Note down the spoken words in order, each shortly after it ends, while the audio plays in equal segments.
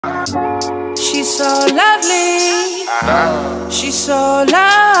She's so lovely. She's so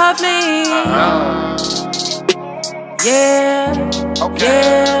lovely. Yeah,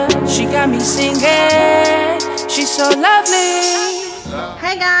 yeah. She got me singing. She's so lovely.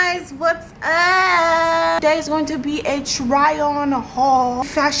 Hey guys, what's up? Today is going to be a try on haul.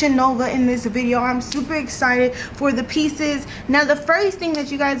 Fashionnova in this video. I'm super excited for the pieces. Now the first thing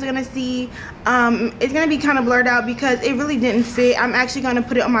that you guys are gonna see it's gonna be kind of blurred out because it really didn't fit. I'm actually gonna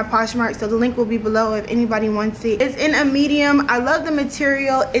put it on my Poshmark, so the link will be below if anybody wants it. It's in a medium. I love the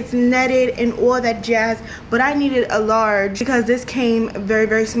material. It's netted and all that jazz, but I needed a large because this came very,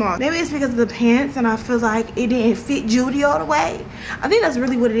 very small. Maybe it's because of the pants and I feel like it didn't fit Judy all the way. I think that's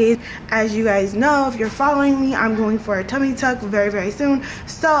really what it is. As you guys know, if you're following me, I'm going for a tummy tuck very, very soon.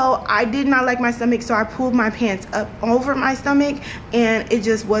 So I did not like my stomach, so I pulled my pants up over my stomach and it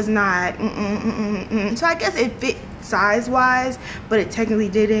just was not So I guess it fit size wise, but it technically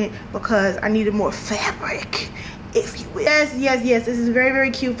didn't because I needed more fabric, if you will. Yes, this is very,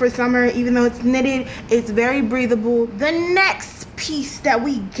 very cute for summer. Even though it's knitted, it's very breathable. The next piece that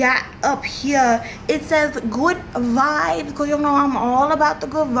we got up here, it says good vibes, because you know I'm all about the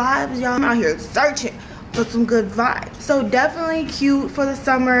good vibes, y'all. I'm out here searching for some good vibes. So definitely cute for the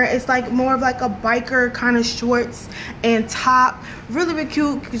summer. It's like more of like a biker kind of shorts and top. Really, really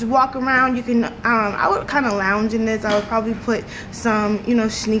cute. You can just walk around. You can I would kind of lounge in this. I would probably put some, you know,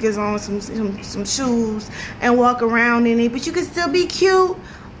 sneakers on, some shoes and walk around in it, but you can still be cute.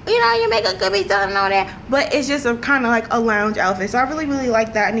 You know, your makeup could be done and all that, but it's just a kind of like a lounge outfit. So I really, really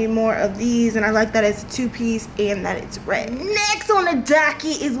like that. I need more of these, and I like that it's a two-piece and that it's red. Next on the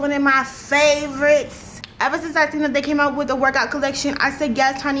docket is one of my favorites. Ever since I seen that they came out with the workout collection, I said,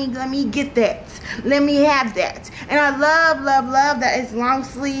 yes, honey, let me get that. Let me have that. And I love that it's long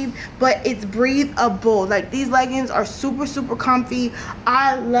sleeve, but it's breathable. Like, these leggings are super, super comfy.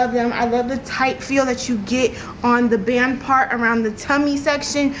 I love them. I love the tight feel that you get on the band part around the tummy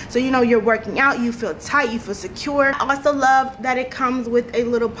section. So, you know, you're working out, you feel tight, you feel secure. I also love that it comes with a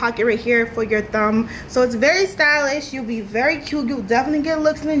little pocket right here for your thumb. So it's very stylish. You'll be very cute. You'll definitely get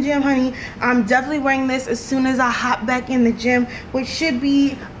looks in the gym, honey. I'm definitely wearing this as soon as I hop back in the gym, which should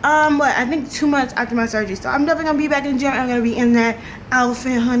be I think 2 months after my surgery. So I'm definitely gonna be back in the gym. I'm gonna be in that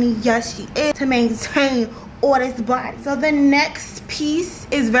outfit, honey. Yes, she is, to maintain all this body. So the next piece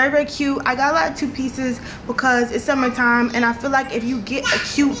is very, very cute. I got a lot of two pieces because it's summertime, and I feel like if you get a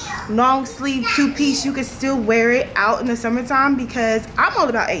cute long sleeve two-piece, you can still wear it out in the summertime, because I'm all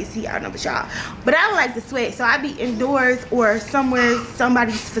about AC. I don't know about y'all, but I like to sweat, so I be indoors or somewhere,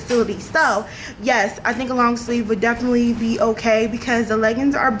 somebody's facility. So yes, I think a long sleeve would definitely be okay because the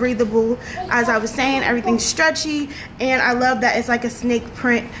leggings are breathable. As I was saying, everything's stretchy, and I love that it's like a snake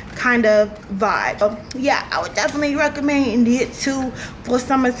print kind of vibe. So yeah, I would definitely recommend it too for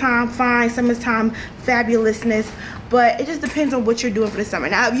summertime fine, summertime fabulousness. But it just depends on what you're doing for the summer.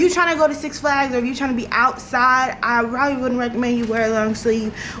 Now, if you're trying to go to Six Flags or if you're trying to be outside, I probably wouldn't recommend you wear a long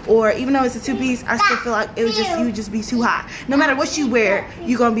sleeve. Or even though it's a two-piece, I still feel like it would just, you would just be too hot. No matter what you wear,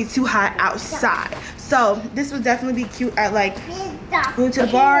 you're gonna be too hot outside. So this would definitely be cute at like going to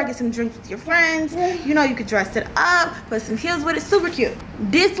the bar, get some drinks with your friends. You know, you could dress it up, put some heels with it. Super cute.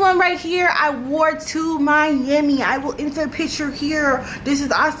 This one right here, I wore to Miami. I will insert a picture here. This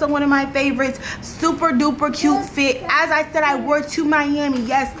is also one of my favorites. Super duper cute fit. As I said, I wore to Miami.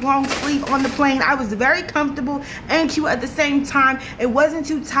 Yes, long sleeve on the plane. I was very comfortable and cute at the same time. It wasn't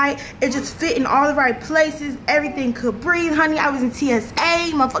too tight. It just fit in all the right places. Everything could breathe, honey. I was in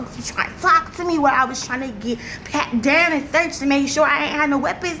TSA. Motherfuckers was trying to talk to me while I was trying to get pat down and search to make sure I ain't had no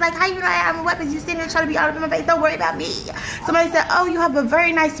weapons. Like, how you know I have no weapons? You sitting here trying to be all up in my face. Don't worry about me. Somebody said, oh, you have a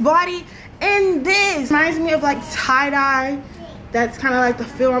very nice body. And this reminds me of like tie-dye. That's kind of like the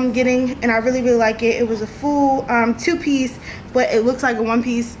feel I'm getting, and I really, really like it. It was a full two-piece, but it looks like a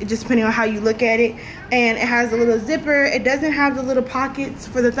one-piece, just depending on how you look at it. And it has a little zipper. It doesn't have the little pockets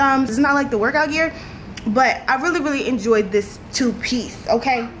for the thumbs. It's not like the workout gear, but I really, really enjoyed this two-piece,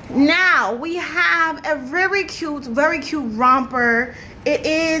 okay? Now, we have a very cute romper. It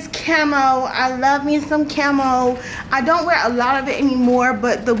is camo. I love me some camo. I don't wear a lot of it anymore,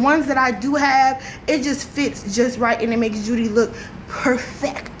 but the ones that I do have, it just fits just right, and it makes Judy look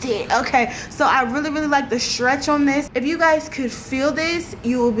perfected. Okay, so I really, really like the stretch on this. If you guys could feel this,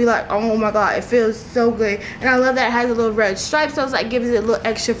 you will be like, oh my god, it feels so good. And I love that it has a little red stripe, so it's like gives it a little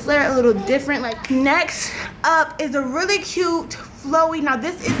extra flair, a little different. Like, next up is a really cute flowy. Now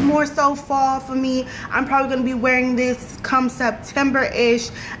this is more so fall for me. I'm probably gonna be wearing this come September-ish.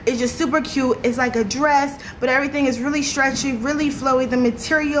 It's just super cute. It's like a dress, but everything is really stretchy, really flowy. The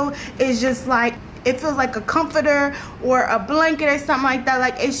material is just like, it feels like a comforter or a blanket or something like that.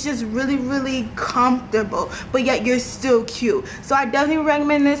 Like, it's just really, really comfortable, but yet you're still cute. So I definitely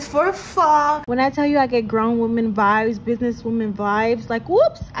recommend this for fall. When I tell you I get grown woman vibes, business woman vibes, like,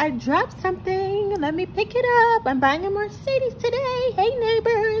 whoops, I dropped something, let me pick it up, I'm buying a Mercedes today, hey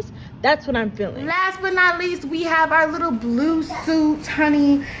neighbors. That's what I'm feeling. Last but not least, we have our little blue suit,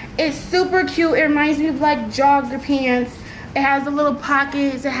 honey. It's super cute. It reminds me of like jogger pants. It has the little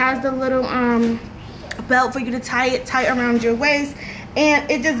pockets, it has the little belt for you to tie it tight around your waist, and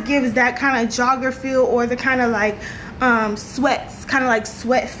it just gives that kind of jogger feel, or the kind of like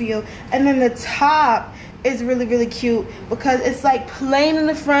sweat feel. And then the top is really, really cute because it's like plain in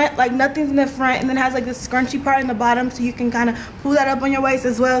the front, like nothing's in the front, and then has like this scrunchy part in the bottom, so you can kind of pull that up on your waist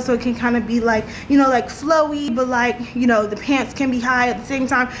as well, so it can kind of be like, you know, like flowy, but like, you know, the pants can be high at the same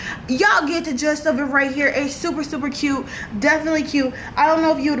time. Y'all get the gist of it right here. It's super, super cute, definitely cute. I don't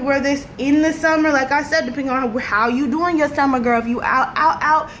know if you would wear this in the summer, like I said, depending on how you doing your summer, girl. If you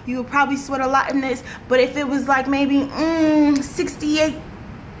out, you would probably sweat a lot in this, but if it was like maybe 68,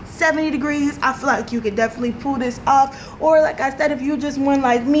 70 degrees, I feel like you could definitely pull this off. Or like I said, if you're just one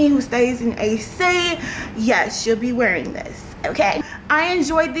like me who stays in AC, yes, you'll be wearing this, okay? I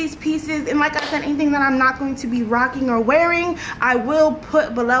enjoyed these pieces, and like I said, anything that I'm not going to be rocking or wearing, I will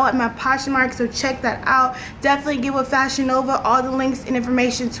put below at my Poshmark, so check that out. Definitely get with Fashionnova. All the links and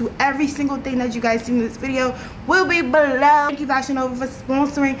information to every single thing that you guys see in this video will be below. Thank you, Fashionnova, for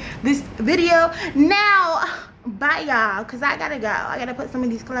sponsoring this video. Now, bye y'all, because I gotta go. I gotta put some of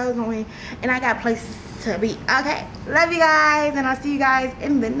these clothes on, and I got places to be. Okay, love you guys, and I'll see you guys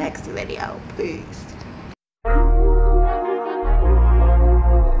in the next video. Peace.